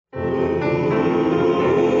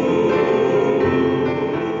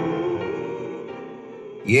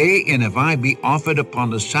Yea, and if I be offered upon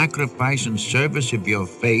the sacrifice and service of your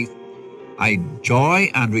faith, I joy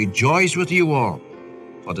and rejoice with you all.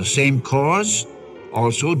 For the same cause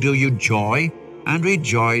also do you joy and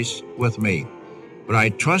rejoice with me. For I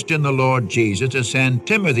trust in the Lord Jesus to send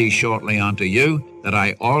Timothy shortly unto you, that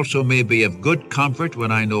I also may be of good comfort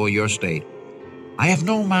when I know your state. I have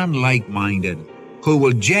no man like-minded, who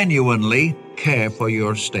will genuinely care for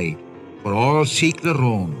your state. For all seek their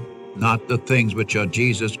own, not the things which are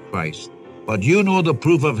Jesus Christ. But you know the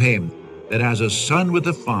proof of him, that as a son with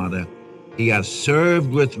the Father, he hath served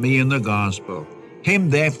with me in the gospel. Him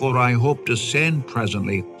therefore I hope to send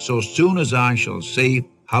presently, so soon as I shall see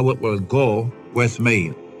how it will go with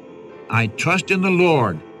me. I trust in the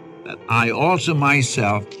Lord that I also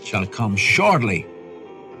myself shall come shortly.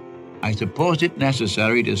 I suppose it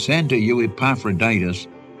necessary to send to you Epaphroditus,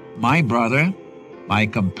 my brother, my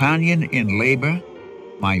companion in labor,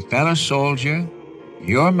 my fellow soldier,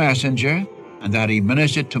 your messenger, and that he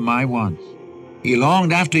ministered to my wants. He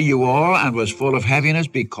longed after you all, and was full of heaviness,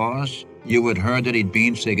 because you had heard that he'd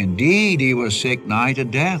been sick. Indeed, he was sick nigh to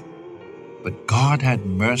death. But God had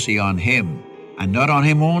mercy on him, and not on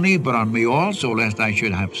him only, but on me also, lest I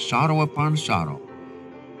should have sorrow upon sorrow.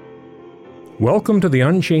 Welcome to the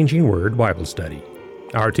Unchanging Word Bible Study.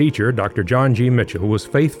 Our teacher, Dr. John G. Mitchell, was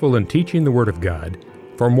faithful in teaching the Word of God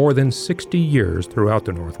for more than 60 years throughout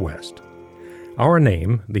the Northwest. Our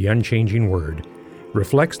name, the Unchanging Word,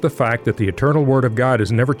 reflects the fact that the eternal Word of God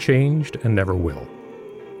has never changed and never will.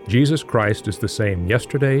 Jesus Christ is the same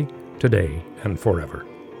yesterday, today, and forever.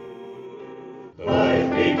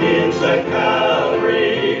 Life begins at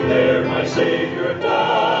Calvary, there my Savior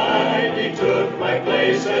died. He took my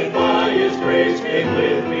place, and by His grace came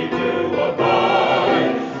with me to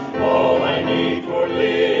abide. All I need for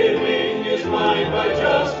living is mine by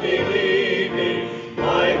just believing.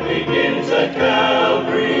 Life begins at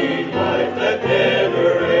Calvary, life that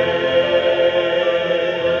never ends.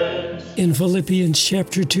 In Philippians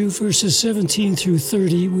chapter 2, verses 17 through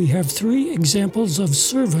 30, we have three examples of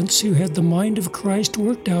servants who had the mind of Christ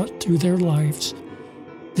worked out through their lives.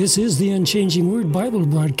 This is the Unchanging Word Bible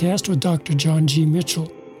broadcast with Dr. John G.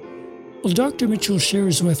 Mitchell. Well, Dr. Mitchell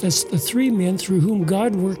shares with us the three men through whom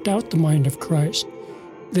God worked out the mind of Christ.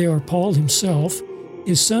 They are Paul himself,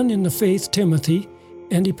 his son in the faith, Timothy,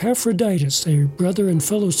 and Epaphroditus, a brother and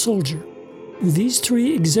fellow soldier. These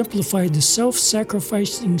three exemplified the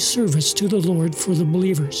self-sacrificing service to the Lord for the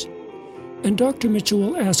believers. And Dr. Mitchell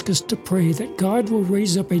will ask us to pray that God will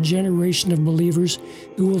raise up a generation of believers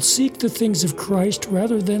who will seek the things of Christ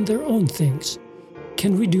rather than their own things.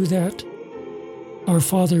 Can we do that? Our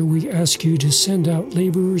Father, we ask you to send out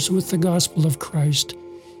laborers with the gospel of Christ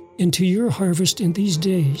into your harvest in these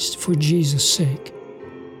days for Jesus' sake.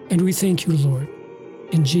 And we thank you, Lord,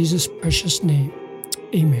 in Jesus' precious name.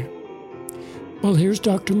 Amen. Well, here's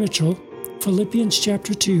Dr. Mitchell, Philippians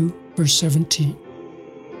chapter 2, verse 17.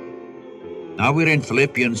 Now we're in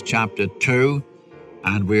Philippians chapter 2,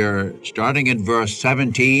 and we're starting in verse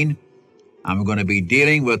 17, and we're going to be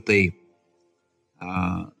dealing with the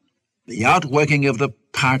outworking of the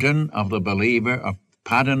pattern of the believer, of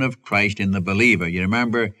pattern of Christ in the believer. You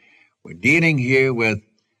remember, we're dealing here with,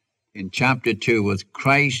 in chapter 2, with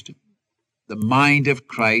Christ, the mind of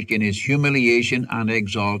Christ in his humiliation and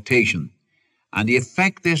exaltation, and the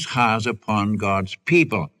effect this has upon God's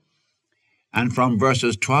people. And from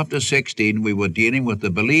verses 12 to 16, we were dealing with the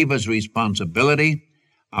believer's responsibility.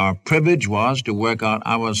 Our privilege was to work out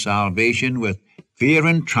our salvation with fear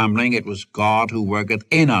and trembling. It was God who worketh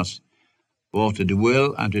in us, both to do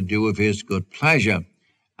will and to do of his good pleasure.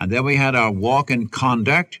 And then we had our walk and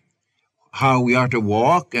conduct, how we are to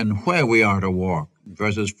walk and where we are to walk,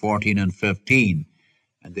 verses 14 and 15.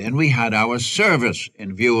 And then we had our service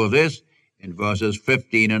in view of this. In verses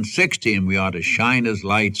 15 and 16, we are to shine as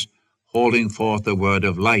lights, holding forth the word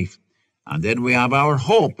of life. And then we have our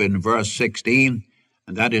hope in verse 16,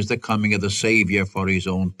 and that is the coming of the Savior for his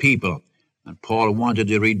own people. And Paul wanted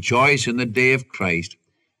to rejoice in the day of Christ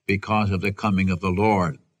because of the coming of the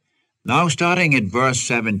Lord. Now, starting in verse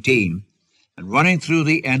 17 and running through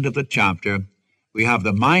the end of the chapter, we have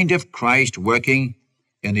the mind of Christ working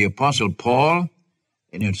in the Apostle Paul,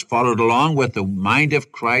 and it's followed along with the mind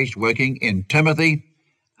of Christ working in Timothy,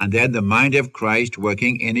 and then the mind of Christ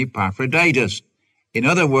working in Epaphroditus. In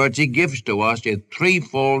other words, he gives to us a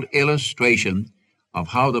threefold illustration of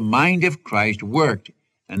how the mind of Christ worked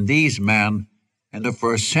in these men in the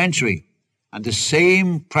first century. And the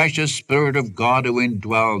same precious Spirit of God who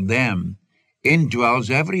indwelled them indwells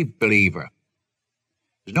every believer.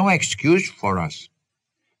 There's no excuse for us.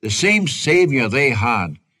 The same Savior they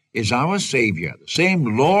had is our Savior. The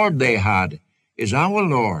same Lord they had is our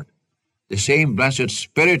Lord. The same blessed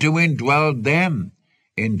Spirit who indwelled them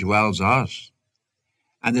indwells us.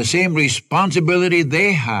 And the same responsibility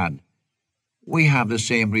they had, we have the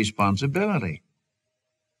same responsibility.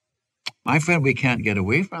 My friend, we can't get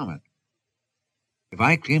away from it. If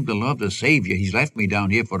I claim to love the Savior, He's left me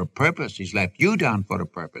down here for a purpose. He's left you down for a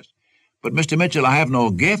purpose. But, Mr. Mitchell, I have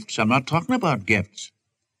no gifts. I'm not talking about gifts.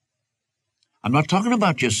 I'm not talking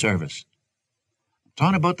about your service. I'm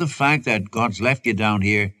talking about the fact that God's left you down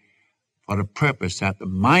here for a purpose, that the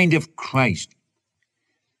mind of Christ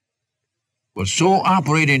will so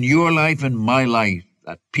operate in your life and my life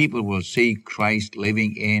that people will see Christ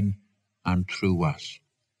living in and through us.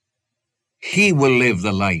 He will live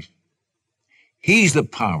the life. He's the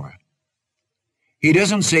power. He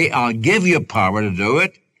doesn't say, I'll give you power to do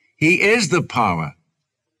it. He is the power.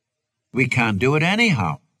 We can't do it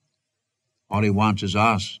anyhow. All He wants is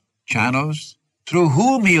us, channels, through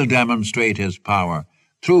whom He'll demonstrate His power,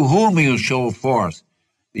 through whom He'll show forth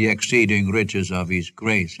the exceeding riches of His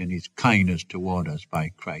grace and His kindness toward us by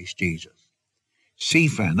Christ Jesus. See,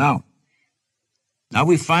 friend, now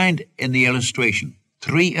we find in the illustration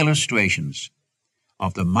 3 illustrations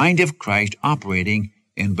of the mind of Christ operating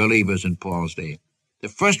in believers in Paul's day. The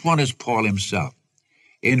first one is Paul himself.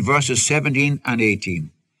 In verses 17 and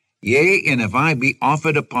 18, Yea, and if I be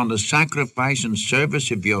offered upon the sacrifice and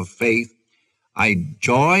service of your faith, I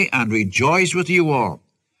joy and rejoice with you all.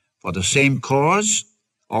 For the same cause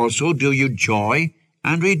also do you joy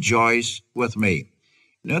and rejoice with me.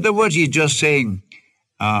 In other words, he's just saying,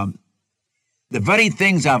 the very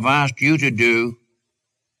things I've asked you to do,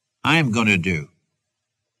 I'm going to do.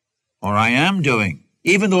 Or I am doing,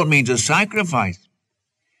 even though it means a sacrifice.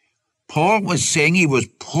 Paul was saying he was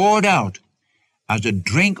poured out as a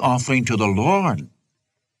drink offering to the Lord.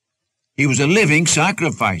 He was a living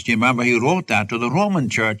sacrifice. You remember he wrote that to the Roman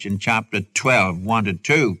church in chapter 12,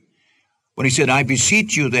 1-2, when he said, I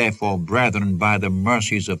beseech you, therefore, brethren, by the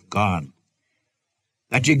mercies of God,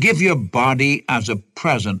 that you give your body as a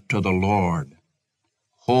present to the Lord,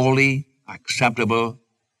 holy, acceptable,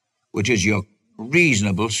 which is your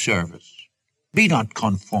reasonable service. Be not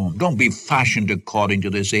conformed. Don't be fashioned according to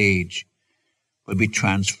this age, but be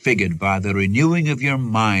transfigured by the renewing of your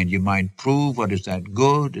mind. You might prove what is that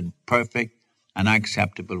good and perfect and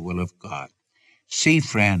acceptable will of God. See,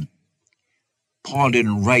 friend, Paul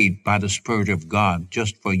didn't write by the Spirit of God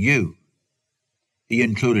just for you. He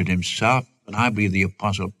included himself, and I believe the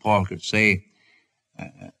Apostle Paul could say,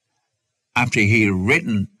 after he had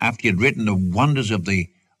written the wonders of the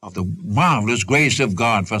marvelous grace of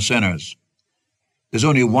God for sinners, there's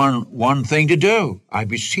only one thing to do. I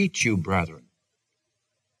beseech you, brethren.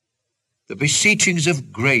 The beseechings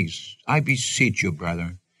of grace. I beseech you,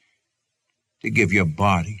 brethren, to give your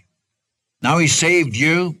body. Now he saved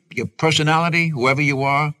you, your personality, whoever you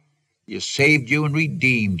are. He saved you and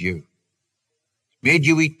redeemed you. Made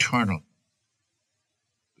you eternal.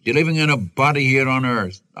 You're living in a body here on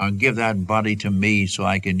earth. I'll give that body to me so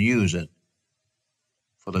I can use it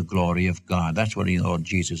for the glory of God. That's what the Lord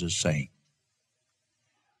Jesus is saying.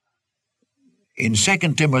 In 2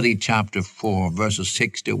 Timothy chapter 4, verses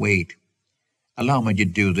 6-8, allow me to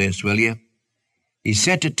do this, will you? He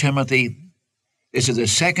said to Timothy, this is the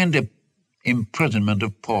second imprisonment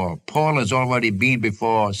of Paul. Paul has already been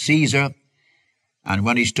before Caesar, and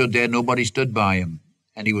when he stood there, nobody stood by him,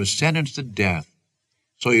 and he was sentenced to death.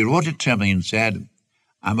 So he wrote to Timothy and said,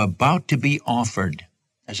 I'm about to be offered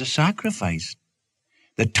as a sacrifice.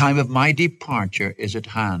 The time of my departure is at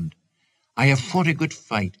hand. I have fought a good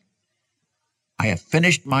fight. I have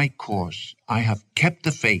finished my course. I have kept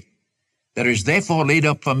the faith. There is therefore laid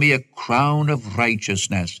up for me a crown of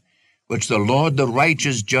righteousness, which the Lord, the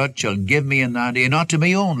righteous judge, shall give me in that day, not to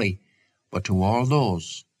me only, but to all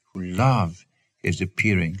those who love his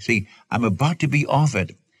appearing. See, I'm about to be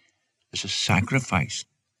offered as a sacrifice.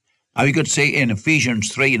 Now you could say in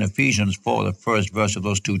Ephesians 3 and Ephesians 4, the first verse of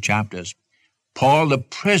those 2 chapters, Paul, the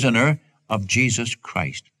prisoner of Jesus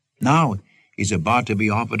Christ. Now he's about to be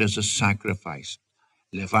offered as a sacrifice.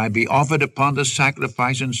 And if I be offered upon the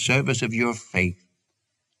sacrifice and service of your faith,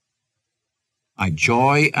 I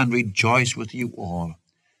joy and rejoice with you all.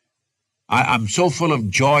 I'm so full of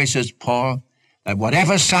joy, says Paul, that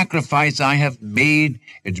whatever sacrifice I have made,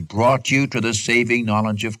 it's brought you to the saving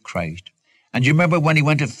knowledge of Christ. And you remember when he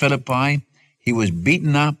went to Philippi, he was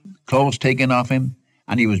beaten up, clothes taken off him,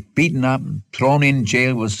 and he was beaten up and thrown in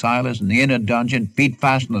jail with Silas in the inner dungeon, feet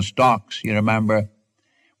fastened to stocks, you remember,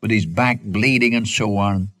 with his back bleeding and so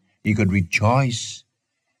on. He could rejoice.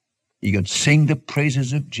 He could sing the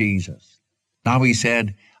praises of Jesus. Now he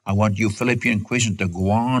said, I want you Philippian Christians to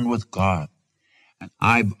go on with God. And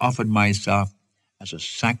I've offered myself as a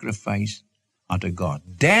sacrifice unto God.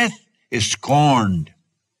 Death is scorned.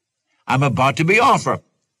 I'm about to be offered.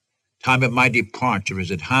 Time of my departure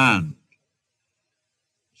is at hand.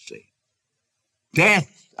 See,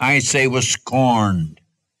 death, I say, was scorned.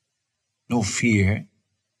 No fear,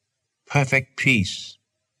 perfect peace.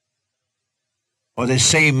 Or the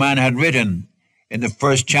same man had written in the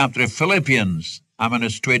first chapter of Philippians, I'm in a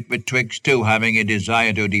strait betwixt two, having a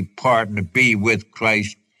desire to depart and to be with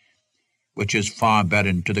Christ, which is far better.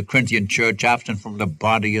 And to the Corinthian church, absent from the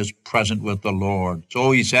body is present with the Lord.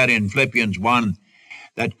 So he said in Philippians 1,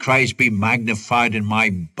 that Christ be magnified in my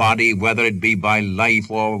body, whether it be by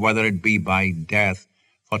life or whether it be by death.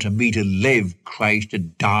 For to me to live, Christ, to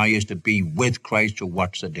die is to be with Christ. So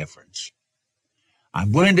what's the difference?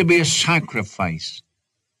 I'm willing to be a sacrifice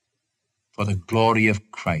for the glory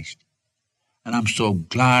of Christ. And I'm so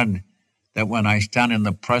glad that when I stand in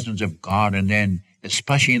the presence of God, and then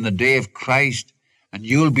especially in the day of Christ, and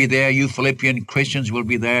you'll be there, you Philippian Christians will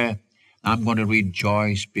be there, I'm going to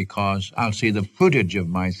rejoice because I'll see the footage of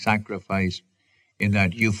my sacrifice in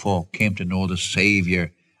that you folk came to know the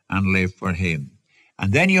Savior and live for him.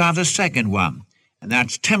 And then you have the second one, and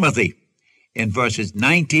that's Timothy in verses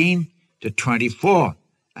 19 to 24.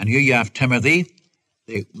 And here you have Timothy,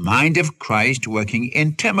 the mind of Christ working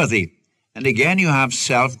in Timothy. And again you have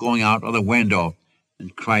self going out of the window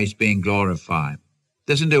and Christ being glorified.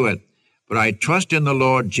 Listen to it. But I trust in the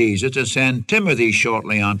Lord Jesus to send Timothy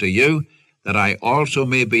shortly unto you, that I also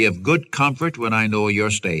may be of good comfort when I know your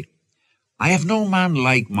state. I have no man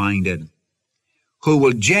like-minded, who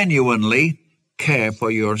will genuinely care for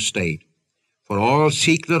your state. For all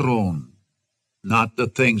seek their own, not the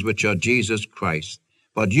things which are Jesus Christ.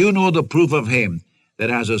 But you know the proof of him, that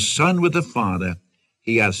as a son with the Father,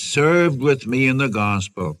 he hath served with me in the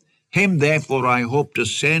gospel. Him therefore I hope to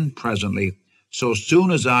send presently, so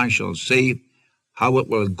soon as I shall see how it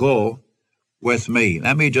will go with me.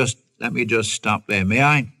 Let me just stop there, may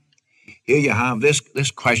I? Here you have this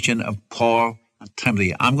question of Paul and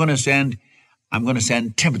Timothy. I'm going to send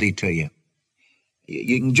Timothy to you.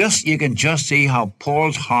 You can just see how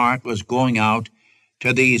Paul's heart was going out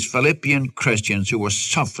to these Philippian Christians who were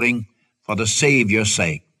suffering for the Savior's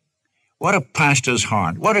sake. What a pastor's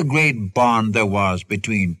heart. What a great bond there was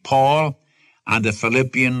between Paul and the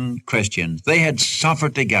Philippian Christians. They had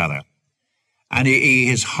suffered together. And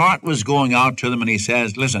his heart was going out to them, and he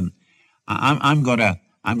says, listen, I'm going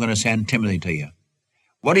to send Timothy to you.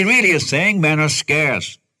 What he really is saying, men are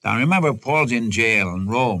scarce. Now remember, Paul's in jail in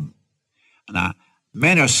Rome. Now,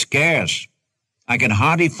 men are scarce. I can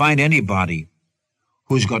hardly find anybody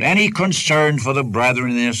who's got any concern for the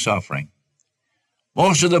brethren in their suffering.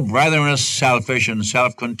 Most of the brethren are selfish and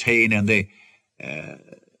self-contained,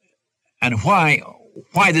 and why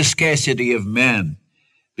the scarcity of men?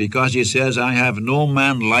 Because he says, I have no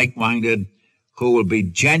man like-minded who will be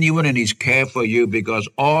genuine in his care for you, because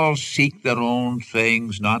all seek their own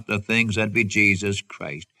things, not the things that be Jesus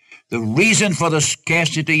Christ. The reason for the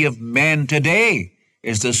scarcity of men today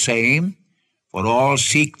is the same, for all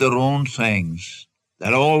seek their own things,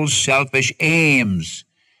 their own selfish aims.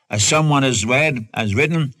 As someone has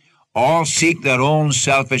written, all seek their own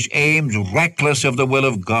selfish aims, reckless of the will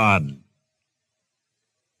of God.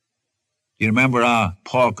 You remember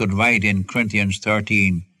Paul could write in Corinthians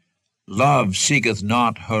 13, love seeketh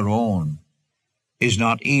not her own, is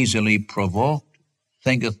not easily provoked,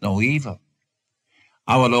 thinketh no evil.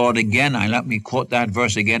 Our Lord again, let me quote that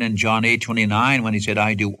verse again in John 8:29, when he said,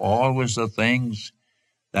 I do always the things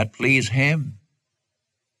that please him.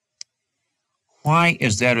 Why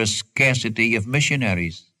is there a scarcity of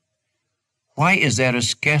missionaries? Why is there a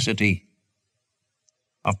scarcity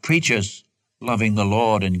of preachers loving the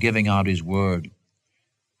Lord and giving out his word?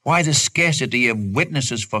 Why the scarcity of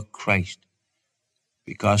witnesses for Christ?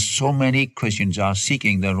 Because so many Christians are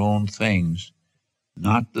seeking their own things,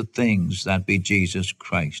 not the things that be Jesus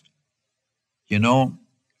Christ. You know,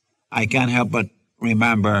 I can't help but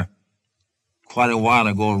remember quite a while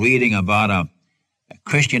ago reading about a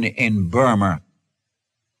Christian in Burma.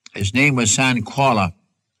 His name was Sankwala,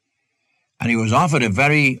 and he was offered a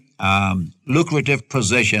very lucrative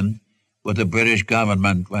position with the British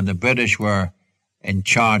government when the British were in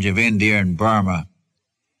charge of India and Burma.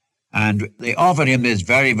 And they offered him this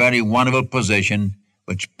very, very wonderful position,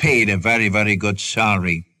 which paid a very, very good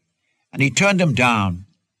salary. And he turned them down.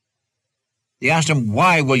 They asked him,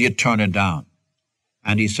 why will you turn it down?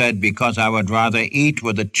 And he said, because I would rather eat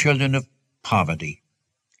with the children of poverty.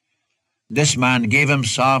 This man gave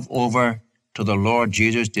himself over to the Lord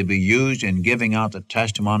Jesus to be used in giving out the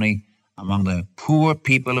testimony among the poor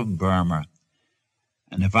people of Burma.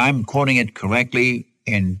 And if I'm quoting it correctly,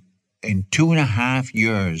 in in 2.5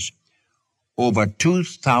 years, over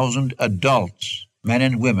 2,000 adults, men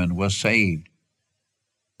and women, were saved.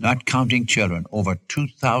 Not counting children, over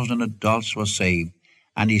 2,000 adults were saved.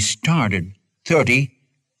 And he started 30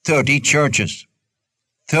 churches.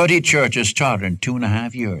 30 churches started in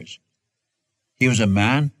 2.5 years. He was a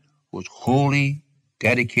man who was wholly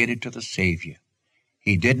dedicated to the Savior.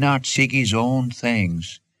 He did not seek his own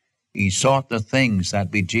things. He sought the things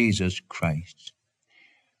that be Jesus Christ.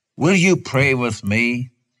 Will you pray with me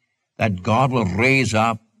that God will raise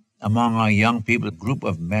up among our young people a group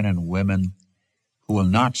of men and women who will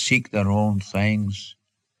not seek their own things,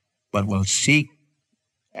 but will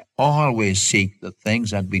always seek the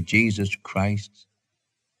things that be Jesus Christ?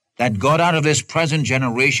 That God out of this present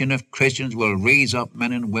generation of Christians will raise up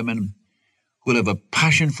men and women who will have a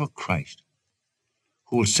passion for Christ,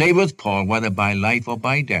 who will say with Paul, whether by life or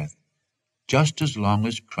by death, just as long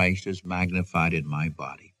as Christ is magnified in my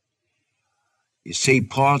body. You see,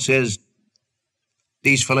 Paul says,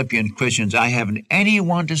 these Philippian Christians, I haven't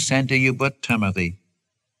anyone to send to you but Timothy.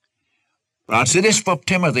 But I'll say this for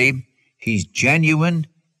Timothy, he's genuine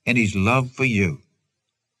in his love for you.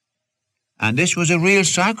 And this was a real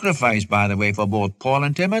sacrifice, by the way, for both Paul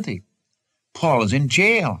and Timothy. Paul is in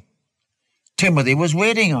jail. Timothy was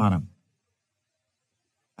waiting on him.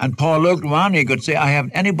 And Paul looked around, he could say, I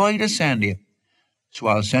haven't anybody to send you, so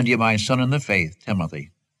I'll send you my son in the faith, Timothy.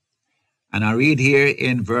 And I read here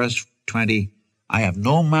in verse 20, I have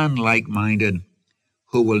no man like-minded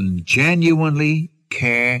who will genuinely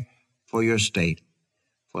care for your state,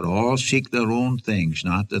 for all seek their own things,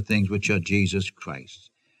 not the things which are Jesus Christ.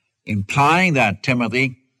 Implying that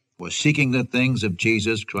Timothy was seeking the things of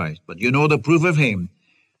Jesus Christ. But you know the proof of him,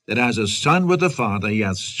 that as a son with the Father, he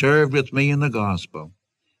hath served with me in the gospel.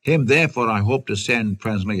 Him, therefore, I hope to send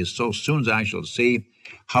presently, so soon as I shall see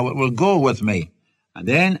how it will go with me. And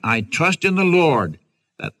then I trust in the Lord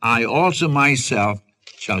that I also myself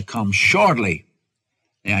shall come shortly.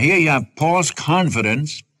 Now, here you have Paul's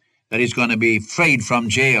confidence that he's going to be freed from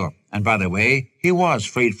jail. And by the way, he was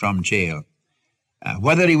freed from jail.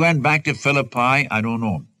 Whether he went back to Philippi, I don't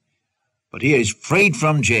know. But he is freed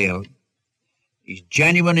from jail. He's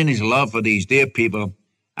genuine in his love for these dear people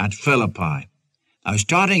at Philippi. Now,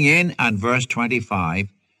 starting in at verse 25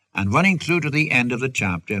 and running through to the end of the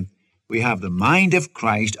chapter, we have the mind of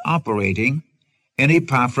Christ operating in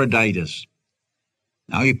Epaphroditus.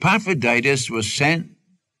 Now, Epaphroditus was sent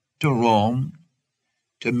to Rome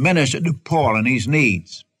to minister to Paul in his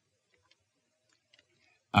needs.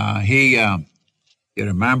 You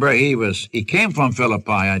remember, he came from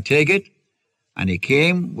Philippi, I take it, and he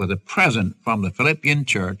came with a present from the Philippian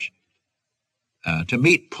church to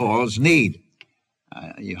meet Paul's need.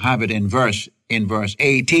 You have it in verse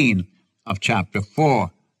 18 of chapter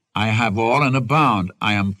 4. I have all and abound.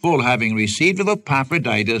 I am full, having received of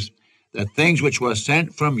Epaphroditus the things which were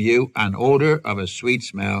sent from you, an odor of a sweet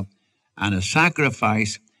smell, and a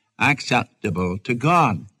sacrifice acceptable to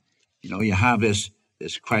God. You know, you have this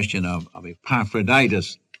question of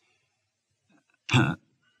Epaphroditus.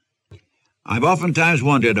 I've oftentimes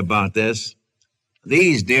wondered about this.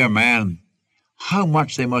 These dear men, how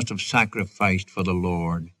much they must have sacrificed for the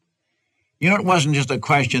Lord. You know, it wasn't just a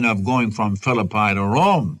question of going from Philippi to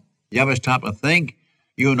Rome. You ever stop to think?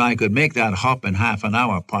 You and I could make that hop in half an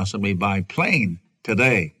hour, possibly by plane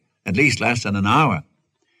today, at least less than an hour.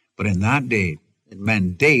 But in that day, it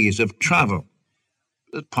meant days of travel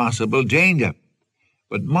with possible danger.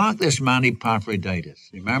 But mark this man Epaphroditus.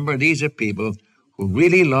 Remember, these are people who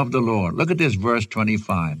really love the Lord. Look at this verse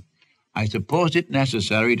 25. I suppose it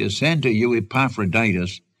necessary to send to you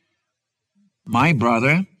Epaphroditus, my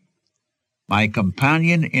brother, my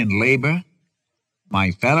companion in labor,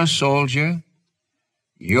 my fellow soldier,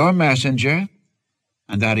 your messenger,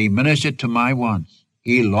 and that he ministered to my wants.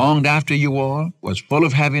 He longed after you all, was full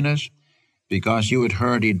of heaviness, because you had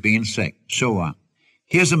heard he'd been sick. So on.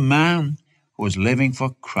 Here's a man who was living for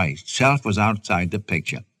Christ. Self was outside the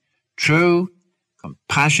picture. True,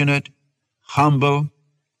 compassionate, humble,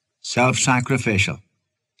 self-sacrificial.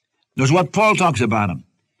 Notice what Paul talks about him.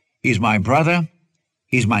 He's my brother.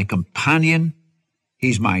 He's my companion.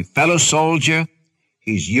 He's my fellow soldier.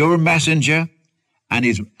 He's your messenger. And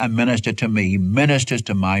he's a minister to me. He ministers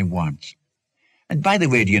to my wants. And by the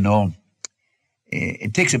way, do you know,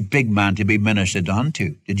 it takes a big man to be ministered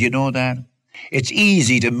unto. Did you know that? It's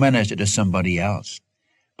easy to minister to somebody else.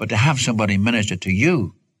 But to have somebody minister to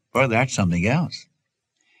you, well, that's something else.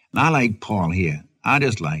 And I like Paul here. I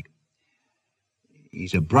just like.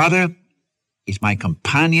 He's a brother. He's my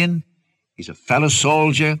companion. He's a fellow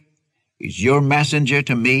soldier. He's your messenger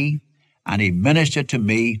to me. And he ministered to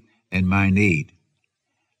me in my need.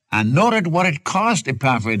 and noted what it cost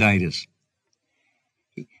Epaphroditus.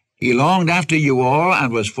 He longed after you all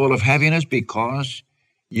and was full of heaviness because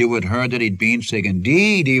you had heard that he'd been sick.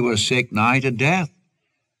 Indeed, he was sick nigh to death.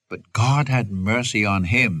 But God had mercy on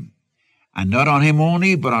him, and not on him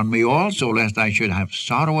only, but on me also, lest I should have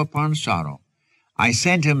sorrow upon sorrow. I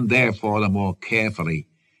sent him therefore the more carefully,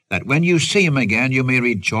 that when you see him again you may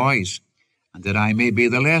rejoice, and that I may be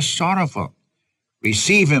the less sorrowful.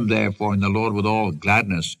 Receive him therefore in the Lord with all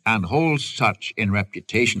gladness, and hold such in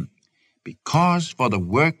reputation, because for the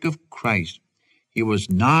work of Christ he was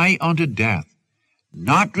nigh unto death,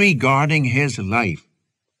 not regarding his life.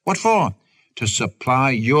 What for? To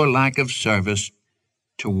supply your lack of service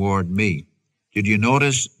toward me. Did you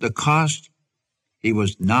notice the cost? He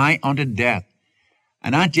was nigh unto death.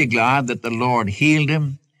 And aren't you glad that the Lord healed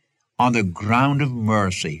him on the ground of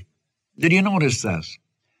mercy? Did you notice this?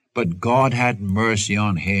 But God had mercy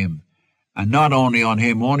on him, and not only on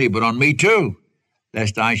him only, but on me too,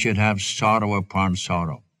 lest I should have sorrow upon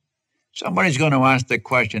sorrow. Somebody's going to ask the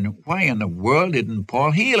question, why in the world didn't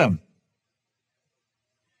Paul heal him?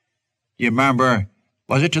 You remember,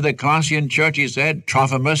 was it to the Colossian church he said,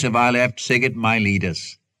 Trophimus have I left sick at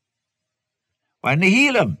Miletus? Why didn't he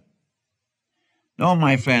heal him? No,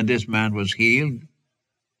 my friend, this man was healed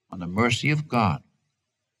on the mercy of God.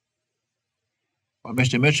 Well,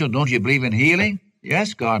 Mr. Mitchell, don't you believe in healing?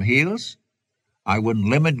 Yes, God heals. I wouldn't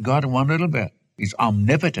limit God one little bit. He's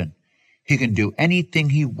omnipotent. He can do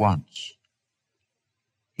anything he wants.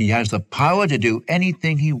 He has the power to do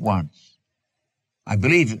anything he wants. I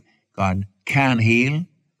believe God can heal.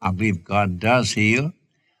 I believe God does heal.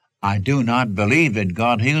 I do not believe that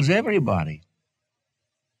God heals everybody.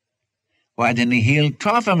 Why didn't he heal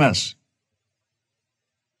Trophimus?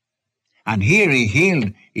 And here he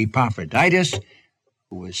healed Epaphroditus,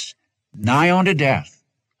 who was nigh unto death,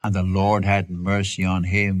 and the Lord had mercy on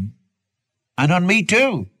him, and on me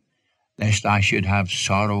too, lest I should have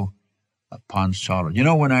sorrow upon sorrow. You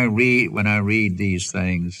know, when I read these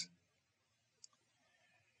things,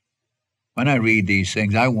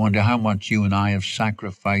 I wonder how much you and I have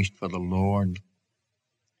sacrificed for the Lord.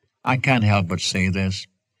 I can't help but say this.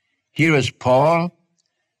 Here is Paul.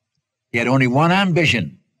 He had only one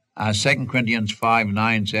ambition, as 2 Corinthians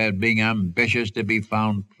 5:9 said, being ambitious to be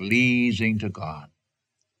found pleasing to God.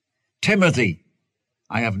 Timothy,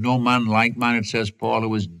 I have no man like mine, it says Paul,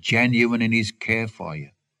 who is genuine in his care for you.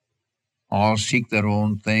 All seek their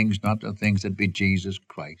own things, not the things that be Jesus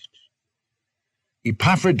Christ.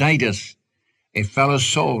 Epaphroditus, a fellow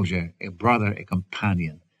soldier, a brother, a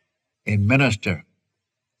companion, a minister.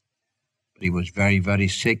 But he was very, very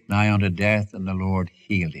sick, nigh unto death, and the Lord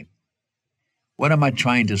healed him. What am I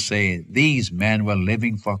trying to say? These men were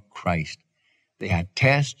living for Christ. They had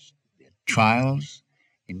tests, they had trials,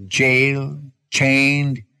 in jail,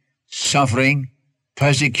 chained, suffering,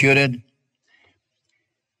 persecuted,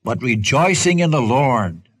 but rejoicing in the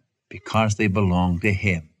Lord because they belonged to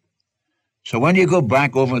him. So when you go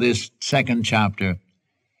back over this second chapter,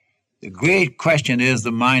 the great question is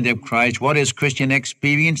the mind of Christ. What is Christian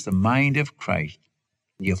experience? The mind of Christ.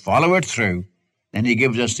 You follow it through, then he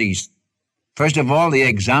gives us these. First of all, the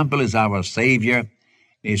example is our Savior,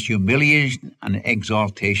 his humiliation and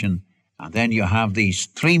exaltation. And then you have these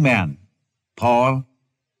three men, Paul,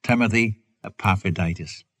 Timothy,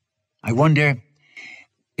 Epaphroditus. I wonder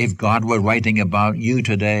if God were writing about you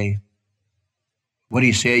today, would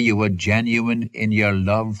he say you were genuine in your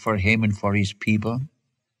love for him and for his people?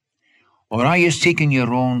 Or are you seeking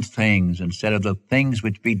your own things instead of the things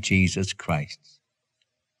which be Jesus Christ's?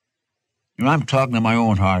 You know, I'm talking to my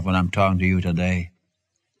own heart when I'm talking to you today.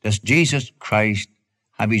 Does Jesus Christ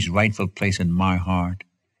have his rightful place in my heart?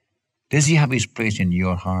 Does he have his place in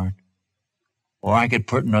your heart? Or I could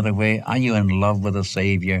put it another way, are you in love with the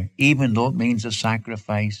Savior, even though it means a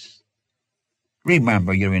sacrifice?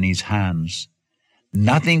 Remember, you're in his hands.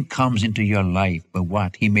 Nothing comes into your life but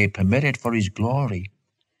what? He may permit it for his glory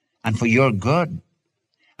and for your good.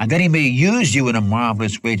 And then he may use you in a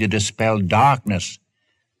marvelous way to dispel darkness.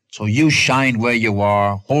 So you shine where you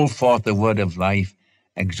are, hold forth the word of life,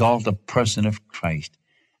 exalt the person of Christ,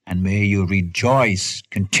 and may you rejoice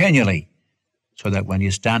continually, so that when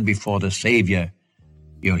you stand before the Savior,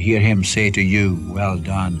 you'll hear him say to you, well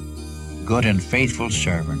done, good and faithful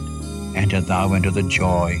servant, enter thou into the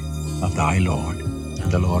joy of thy Lord.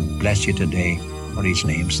 And the Lord bless you today for his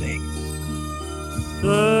name's sake.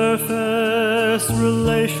 Surface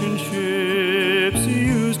relationships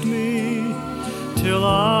used me till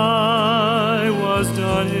I was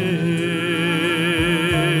done in,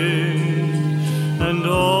 and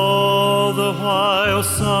all the while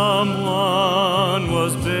someone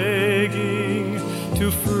was begging to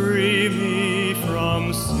free me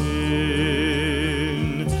from sin.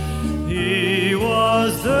 He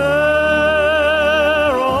was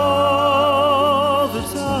there all the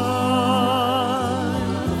time.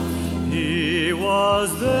 He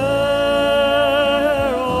was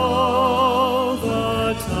there all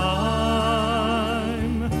the time,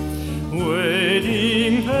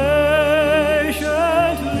 waiting patiently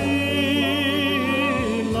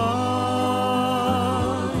in line.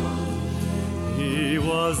 He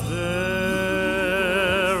was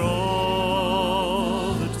there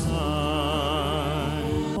all the time,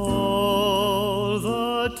 all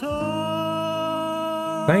the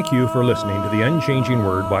time. Thank you for listening to the Unchanging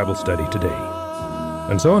Word Bible Study today.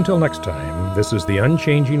 And so until next time, this is the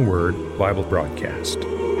Unchanging Word Bible broadcast.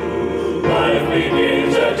 Life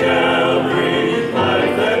begins at Calvary.